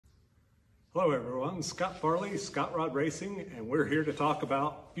Hello everyone, Scott Farley, Scott Rod Racing, and we're here to talk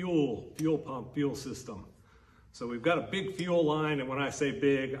about fuel pump, fuel system. So we've got a big fuel line, and when I say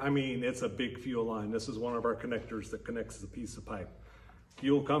big, I mean it's a big fuel line. This is one of our connectors that connects the piece of pipe.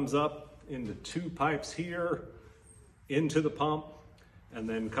 Fuel comes up into two pipes here, into the pump, and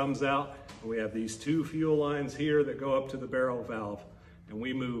then comes out. And we have these two fuel lines here that go up to the barrel valve, and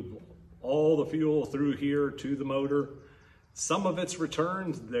we move all the fuel through here to the motor. Some of it's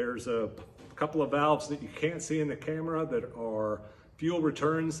returned. There's a couple of valves that you can't see in the camera that are fuel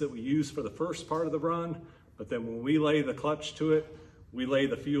returns that we use for the first part of the run, but then when we lay the clutch to it, we lay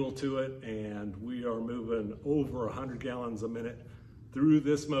the fuel to it, and we are moving over 100 gallons a minute through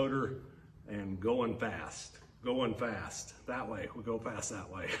this motor and going fast. That way, we go fast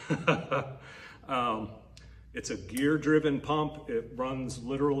that way. It's a gear-driven pump. It runs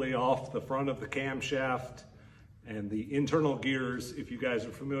literally off the front of the camshaft. And the internal gears, if you guys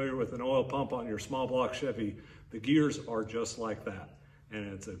are familiar with an oil pump on your small block Chevy, the gears are just like that.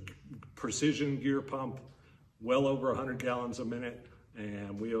 And it's a precision gear pump, well over 100 gallons a minute,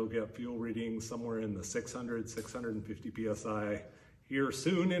 and we'll get fuel readings somewhere in the 600, 650 PSI here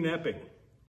soon in Epping.